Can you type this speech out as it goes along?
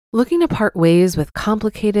Looking to part ways with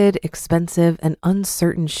complicated, expensive, and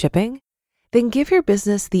uncertain shipping? Then give your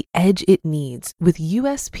business the edge it needs with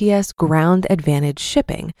USPS Ground Advantage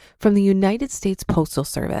shipping from the United States Postal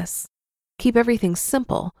Service. Keep everything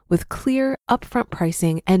simple with clear, upfront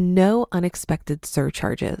pricing and no unexpected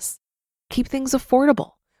surcharges. Keep things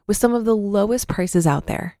affordable with some of the lowest prices out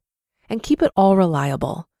there. And keep it all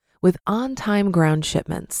reliable with on-time ground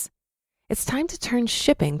shipments. It's time to turn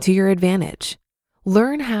shipping to your advantage.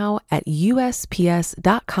 Learn how at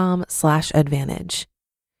USPS.com/advantage.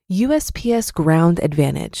 USPS Ground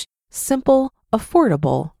Advantage. Simple,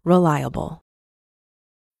 affordable, reliable.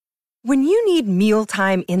 When you need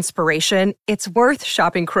mealtime inspiration, it's worth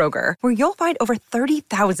shopping Kroger, where you'll find over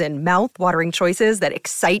 30,000 mouth-watering choices that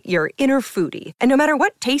excite your inner foodie. And no matter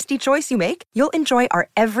what tasty choice you make, you'll enjoy our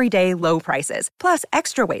everyday low prices, plus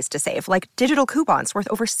extra ways to save, like digital coupons worth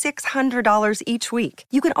over $600 each week.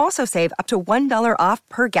 You can also save up to $1 off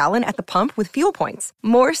per gallon at the pump with fuel points.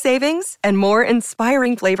 More savings and more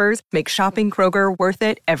inspiring flavors make shopping Kroger worth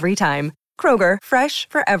it every time. Kroger, fresh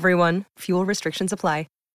for everyone. Fuel restrictions apply.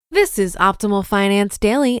 This is Optimal Finance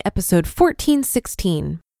Daily, episode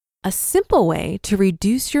 1416, A Simple Way to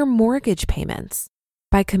Reduce Your Mortgage Payments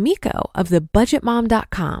by Kamiko of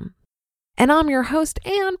thebudgetmom.com. And I'm your host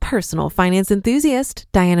and personal finance enthusiast,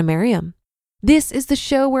 Diana Merriam. This is the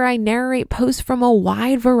show where I narrate posts from a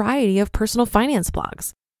wide variety of personal finance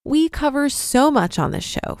blogs. We cover so much on this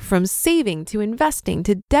show, from saving to investing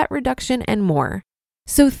to debt reduction and more.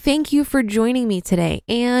 So thank you for joining me today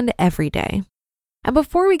and every day. And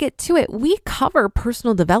before we get to it, we cover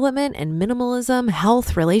personal development and minimalism,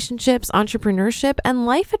 health, relationships, entrepreneurship, and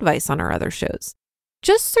life advice on our other shows.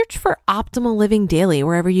 Just search for Optimal Living Daily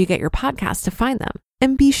wherever you get your podcasts to find them,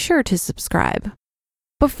 and be sure to subscribe.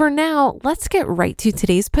 But for now, let's get right to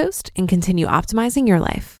today's post and continue optimizing your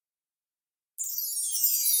life.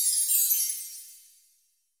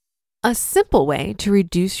 A Simple Way to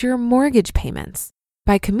Reduce Your Mortgage Payments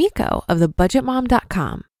by Kamiko of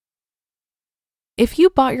thebudgetmom.com. If you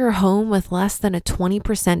bought your home with less than a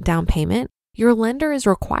 20% down payment, your lender is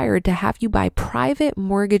required to have you buy private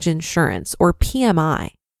mortgage insurance, or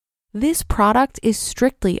PMI. This product is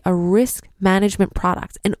strictly a risk management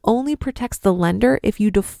product and only protects the lender if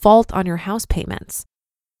you default on your house payments.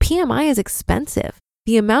 PMI is expensive.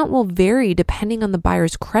 The amount will vary depending on the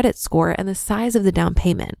buyer's credit score and the size of the down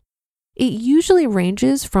payment. It usually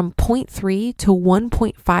ranges from 0.3 to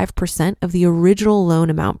 1.5% of the original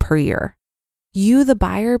loan amount per year. You, the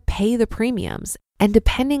buyer, pay the premiums, and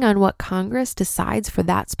depending on what Congress decides for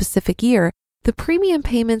that specific year, the premium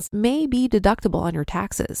payments may be deductible on your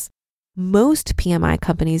taxes. Most PMI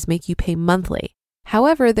companies make you pay monthly.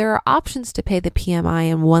 However, there are options to pay the PMI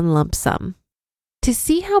in one lump sum. To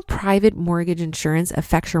see how private mortgage insurance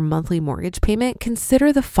affects your monthly mortgage payment,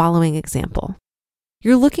 consider the following example.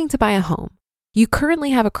 You're looking to buy a home. You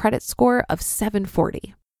currently have a credit score of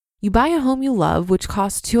 740. You buy a home you love, which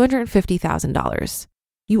costs $250,000.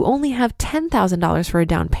 You only have $10,000 for a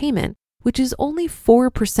down payment, which is only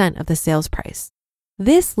 4% of the sales price.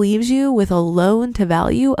 This leaves you with a loan to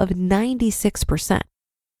value of 96%.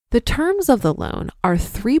 The terms of the loan are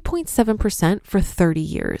 3.7% for 30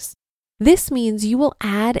 years. This means you will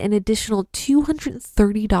add an additional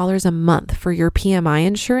 $230 a month for your PMI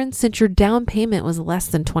insurance since your down payment was less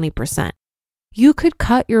than 20%. You could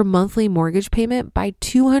cut your monthly mortgage payment by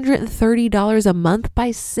 $230 a month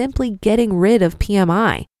by simply getting rid of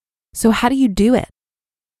PMI. So how do you do it?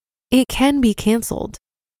 It can be canceled.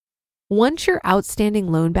 Once your outstanding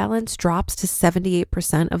loan balance drops to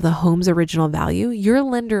 78% of the home's original value, your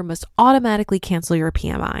lender must automatically cancel your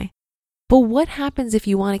PMI. But what happens if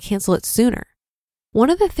you want to cancel it sooner? One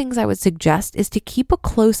of the things I would suggest is to keep a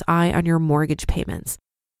close eye on your mortgage payments.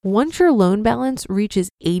 Once your loan balance reaches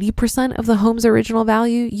 80% of the home's original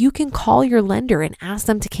value, you can call your lender and ask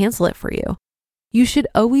them to cancel it for you. You should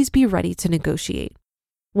always be ready to negotiate.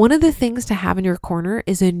 One of the things to have in your corner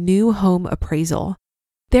is a new home appraisal.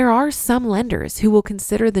 There are some lenders who will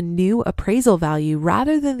consider the new appraisal value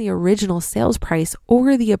rather than the original sales price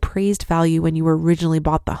or the appraised value when you originally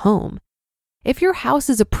bought the home. If your house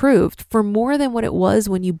is approved for more than what it was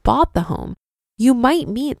when you bought the home, you might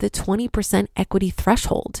meet the 20% equity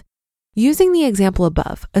threshold. Using the example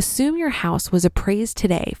above, assume your house was appraised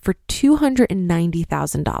today for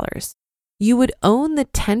 $290,000. You would own the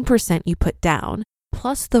 10% you put down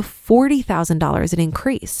plus the $40,000 it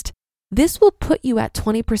increased. This will put you at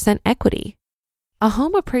 20% equity. A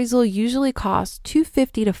home appraisal usually costs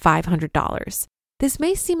 $250 to $500. This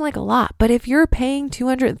may seem like a lot, but if you're paying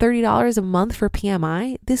 $230 a month for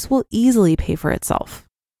PMI, this will easily pay for itself.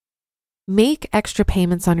 Make extra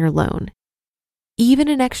payments on your loan. Even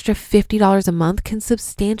an extra $50 a month can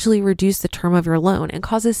substantially reduce the term of your loan and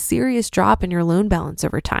cause a serious drop in your loan balance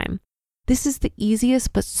over time. This is the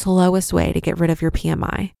easiest but slowest way to get rid of your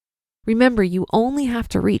PMI. Remember, you only have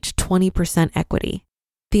to reach 20% equity.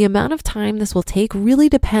 The amount of time this will take really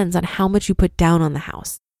depends on how much you put down on the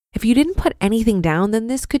house. If you didn't put anything down, then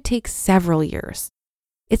this could take several years.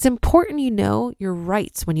 It's important you know your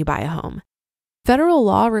rights when you buy a home. Federal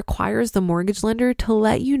law requires the mortgage lender to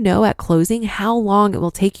let you know at closing how long it will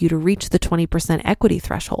take you to reach the 20% equity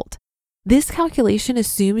threshold. This calculation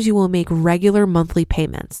assumes you will make regular monthly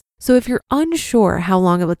payments. So if you're unsure how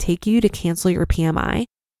long it will take you to cancel your PMI,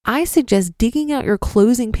 I suggest digging out your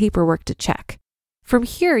closing paperwork to check. From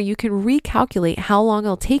here, you can recalculate how long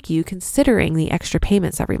it'll take you considering the extra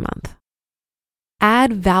payments every month.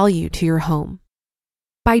 Add value to your home.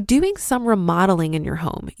 By doing some remodeling in your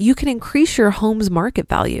home, you can increase your home's market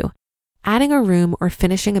value. Adding a room or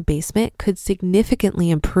finishing a basement could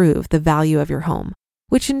significantly improve the value of your home,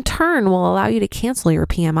 which in turn will allow you to cancel your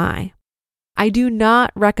PMI. I do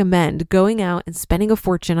not recommend going out and spending a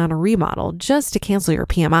fortune on a remodel just to cancel your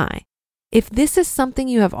PMI. If this is something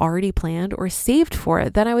you have already planned or saved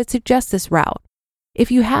for, then I would suggest this route.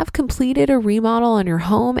 If you have completed a remodel on your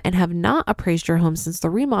home and have not appraised your home since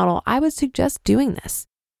the remodel, I would suggest doing this.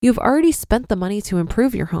 You've already spent the money to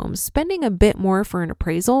improve your home. Spending a bit more for an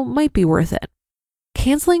appraisal might be worth it.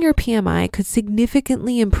 Canceling your PMI could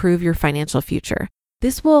significantly improve your financial future.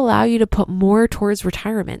 This will allow you to put more towards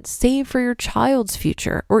retirement, save for your child's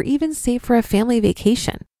future, or even save for a family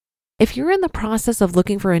vacation. If you're in the process of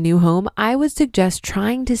looking for a new home, I would suggest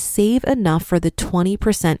trying to save enough for the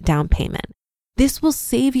 20% down payment. This will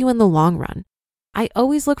save you in the long run. I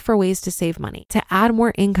always look for ways to save money, to add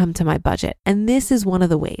more income to my budget, and this is one of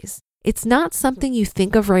the ways. It's not something you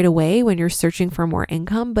think of right away when you're searching for more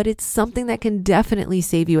income, but it's something that can definitely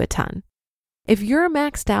save you a ton. If you're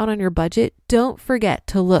maxed out on your budget, don't forget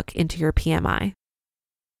to look into your PMI.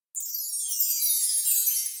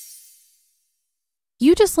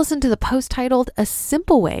 You just listened to the post titled A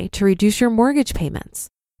Simple Way to Reduce Your Mortgage Payments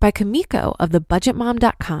by Kamiko of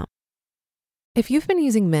thebudgetmom.com. If you've been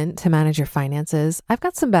using Mint to manage your finances, I've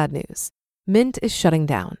got some bad news. Mint is shutting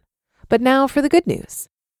down. But now for the good news.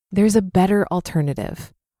 There's a better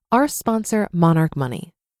alternative. Our sponsor, Monarch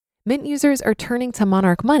Money. Mint users are turning to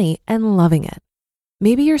Monarch Money and loving it.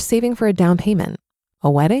 Maybe you're saving for a down payment, a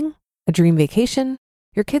wedding, a dream vacation,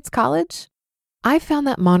 your kid's college. I've found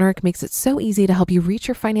that Monarch makes it so easy to help you reach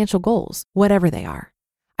your financial goals, whatever they are.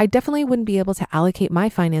 I definitely wouldn't be able to allocate my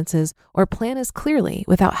finances or plan as clearly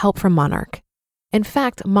without help from Monarch. In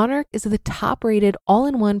fact, Monarch is the top-rated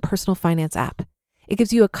all-in-one personal finance app. It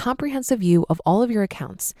gives you a comprehensive view of all of your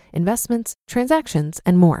accounts, investments, transactions,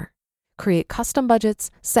 and more. Create custom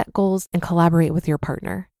budgets, set goals, and collaborate with your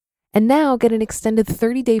partner. And now get an extended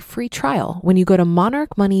 30-day free trial when you go to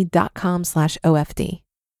monarchmoney.com/OFD.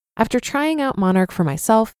 After trying out Monarch for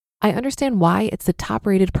myself, I understand why it's the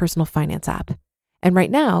top-rated personal finance app. And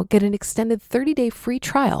right now, get an extended 30-day free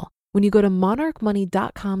trial when you go to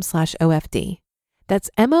monarchmoney.com/OFD.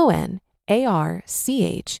 That's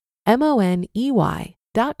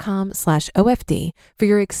monarchmoney.com/OFD for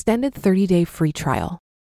your extended 30-day free trial.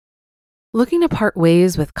 Looking to part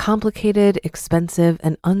ways with complicated, expensive,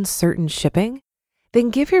 and uncertain shipping?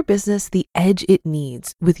 Then give your business the edge it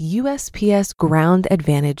needs with USPS Ground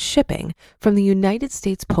Advantage shipping from the United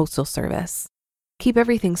States Postal Service. Keep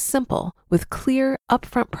everything simple with clear,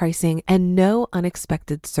 upfront pricing and no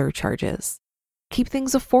unexpected surcharges. Keep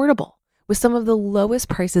things affordable with some of the lowest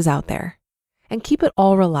prices out there. And keep it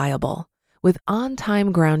all reliable with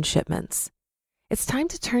on-time ground shipments. It's time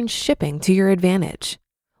to turn shipping to your advantage.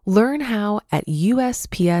 Learn how at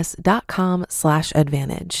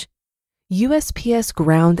USPS.com/advantage. USPS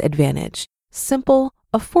Ground Advantage. Simple,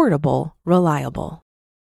 affordable, reliable.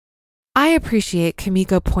 I appreciate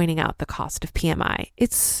Kamiko pointing out the cost of PMI.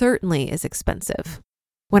 It certainly is expensive.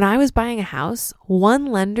 When I was buying a house, one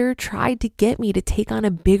lender tried to get me to take on a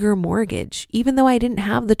bigger mortgage, even though I didn't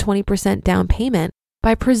have the 20% down payment,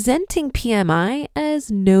 by presenting PMI as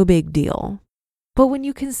no big deal. But when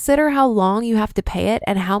you consider how long you have to pay it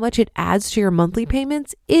and how much it adds to your monthly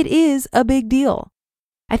payments, it is a big deal.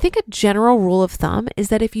 I think a general rule of thumb is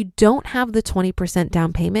that if you don't have the 20%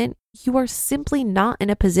 down payment, you are simply not in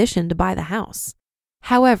a position to buy the house.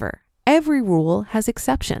 However, every rule has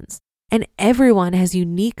exceptions, and everyone has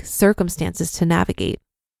unique circumstances to navigate.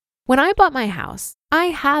 When I bought my house, I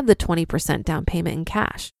had the 20% down payment in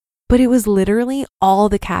cash, but it was literally all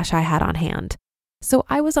the cash I had on hand. So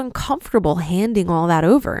I was uncomfortable handing all that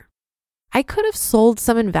over. I could have sold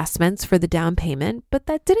some investments for the down payment, but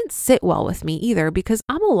that didn't sit well with me either because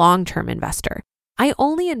I'm a long-term investor. I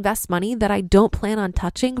only invest money that I don't plan on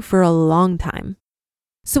touching for a long time.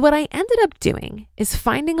 So what I ended up doing is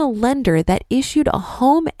finding a lender that issued a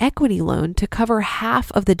home equity loan to cover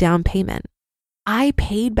half of the down payment. I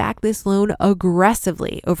paid back this loan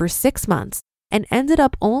aggressively over 6 months and ended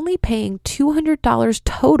up only paying $200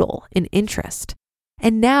 total in interest.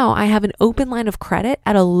 And now I have an open line of credit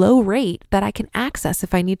at a low rate that I can access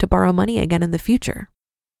if I need to borrow money again in the future.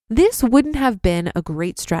 This wouldn't have been a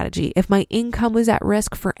great strategy if my income was at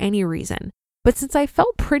risk for any reason, but since I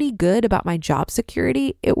felt pretty good about my job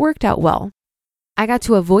security, it worked out well. I got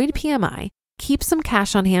to avoid PMI, keep some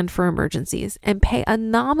cash on hand for emergencies, and pay a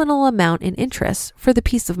nominal amount in interest for the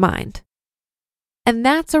peace of mind. And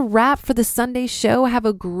that's a wrap for the Sunday show. Have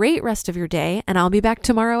a great rest of your day, and I'll be back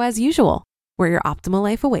tomorrow as usual, where your optimal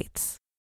life awaits.